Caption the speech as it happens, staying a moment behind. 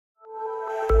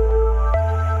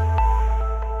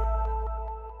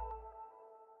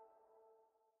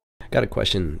Got a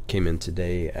question came in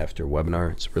today after a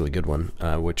webinar. It's a really good one,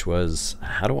 which was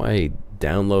how do I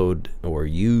download or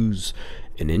use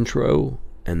an intro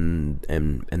and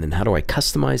then how do I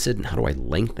customize it and how do I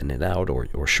lengthen it out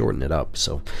or shorten it up?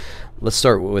 So let's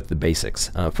start with the basics.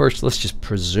 First, let's just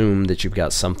presume that you've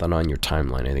got something on your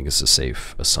timeline. I think it's a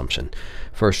safe assumption.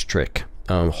 First trick,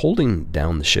 holding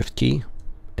down the shift key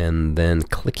and then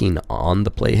clicking on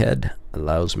the playhead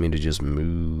allows me to just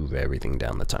move everything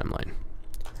down the timeline.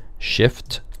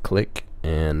 Shift, click,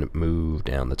 and move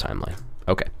down the timeline.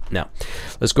 Okay, now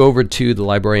let's go over to the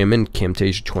library. I'm in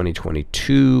Camtasia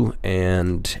 2022,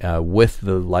 and with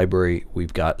the library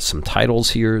we've got some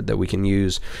titles here that we can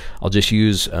use. I'll just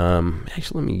use,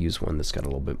 actually let me use one that's got a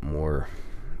little bit more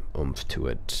oomph to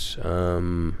it.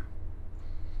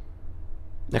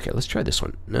 Okay, let's try this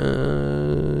one.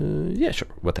 Yeah, sure,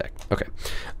 what the heck. Okay.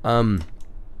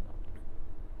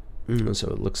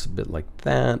 So it looks a bit like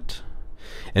that.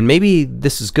 And maybe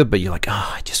this is good, but you're like,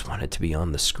 oh, I just want it to be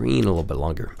on the screen a little bit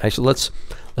longer. Actually, let's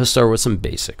start with some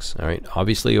basics. All right.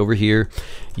 Obviously, over here,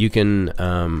 you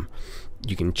can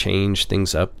change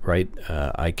things up, right?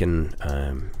 I can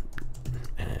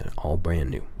all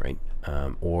brand new, right?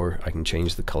 Or I can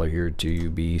change the color here to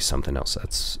be something else.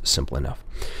 That's simple enough.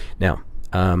 Now,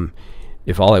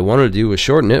 if all I wanted to do was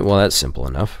shorten it, well, that's simple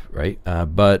enough, right?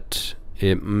 But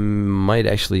it might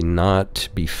actually not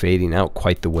be fading out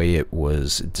quite the way it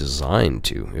was designed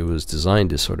to. It was designed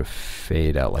to sort of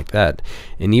fade out like that.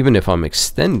 And even if I'm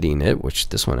extending it, which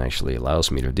this one actually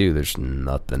allows me to do, there's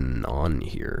nothing on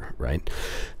here, right?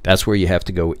 That's where you have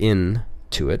to go in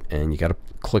to it, and you got to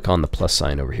click on the plus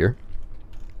sign over here.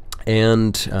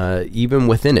 And even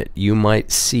within it, you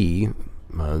might see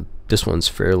this one's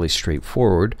fairly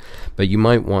straightforward, but you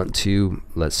might want to,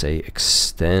 let's say,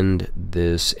 extend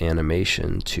this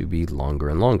animation to be longer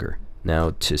and longer. Now,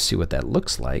 to see what that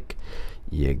looks like,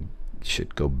 you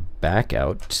should go back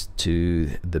out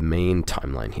to the main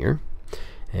timeline here.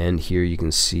 And here you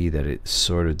can see that it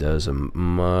sort of does a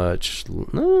much,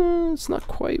 it's not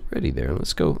quite ready there.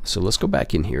 Let's go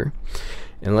back in here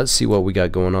and let's see what we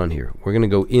got going on here. We're going to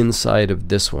go inside of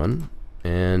this one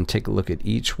and take a look at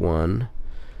each one.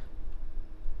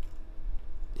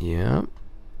 Yeah,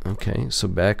 okay, so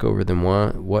back over then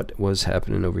what was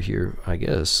happening over here, I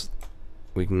guess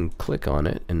we can click on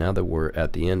it, and now that we're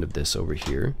at the end of this over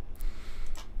here,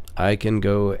 I can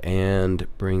go and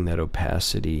bring that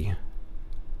opacity.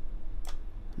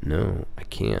 No, I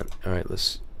can't. All right,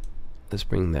 let's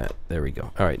bring that. There we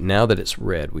go. All right, now that it's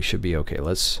red, we should be okay.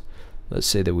 Let's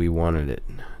say that we wanted it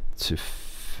to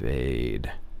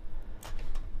fade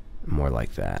more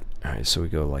like that. All right, so we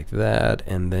go like that,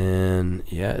 and then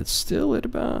yeah, it's still at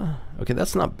about, okay,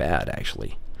 that's not bad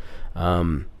actually.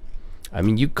 I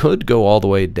mean, you could go all the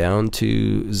way down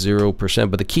to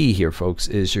 0%, but the key here, folks,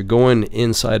 is you're going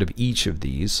inside of each of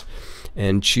these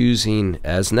and choosing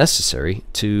as necessary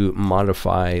to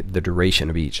modify the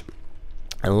duration of each.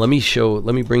 And let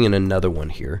me bring in another one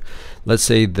here. Let's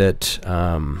say that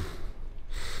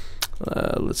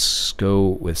let's go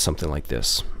with something like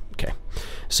this. Okay,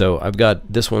 so I've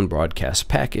got this one, broadcast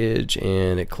package,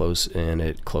 and it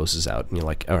closes out, and you're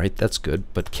like, all right, that's good,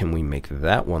 but can we make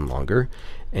that one longer?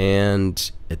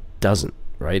 And it doesn't,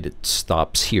 right? It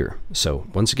stops here. So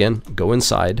once again, go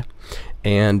inside,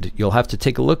 and you'll have to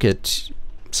take a look at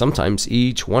sometimes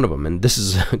each one of them, and this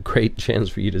is a great chance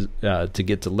for you to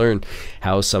get to learn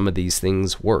how some of these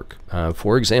things work.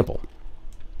 For example,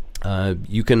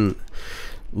 you can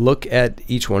look at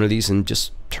each one of these and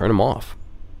just turn them off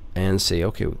and say,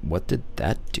 okay, what did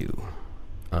that do?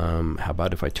 How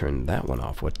about if I turn that one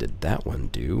off? What did that one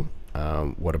do?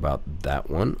 What about that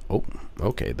one? Oh,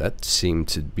 okay, that seemed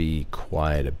to be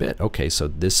quite a bit. Okay, so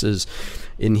this is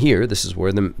in here. This is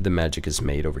where the magic is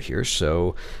made over here.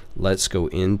 So let's go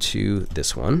into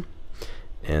this one.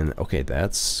 And okay,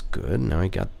 that's good. Now I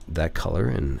got that color,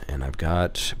 and I've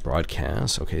got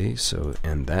broadcast. Okay, so,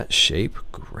 and that shape,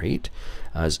 great.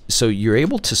 So you're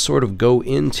able to sort of go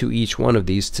into each one of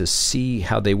these to see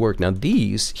how they work. Now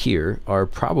these here are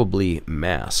probably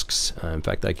masks. In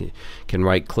fact, I can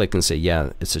right click and say,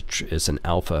 yeah, it's an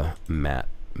alpha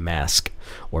mask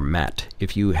or matte.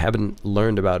 If you haven't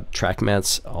learned about track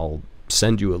mats, I'll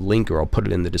send you a link, or I'll put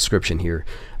it in the description here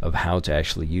of how to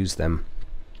actually use them.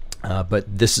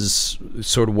 But this is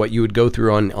sort of what you would go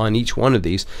through on each one of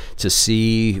these to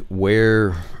see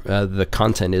where the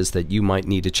content is that you might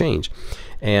need to change.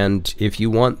 And if you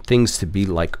want things to be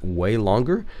like way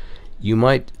longer, you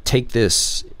might take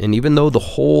this, and even though the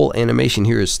whole animation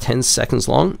here is 10 seconds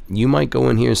long, you might go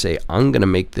in here and say, I'm going to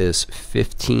make this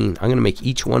 15, I'm going to make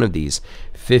each one of these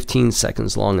 15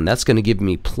 seconds long, and that's going to give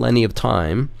me plenty of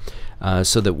time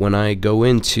so that when I go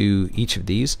into each of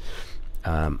these,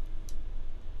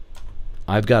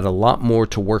 I've got a lot more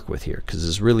to work with here, because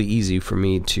it's really easy for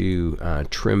me to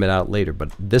trim it out later.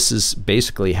 But this is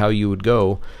basically how you would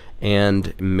go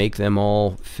and make them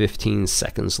all 15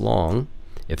 seconds long,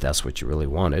 if that's what you really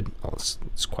wanted. Well,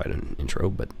 it's quite an intro,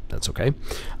 but that's okay.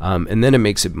 And then it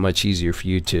makes it much easier for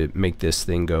you to make this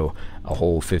thing go a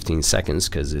whole 15 seconds,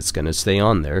 because it's going to stay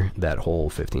on there that whole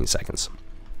 15 seconds.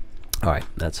 All right,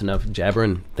 that's enough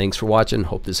jabbering. Thanks for watching.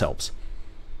 Hope this helps.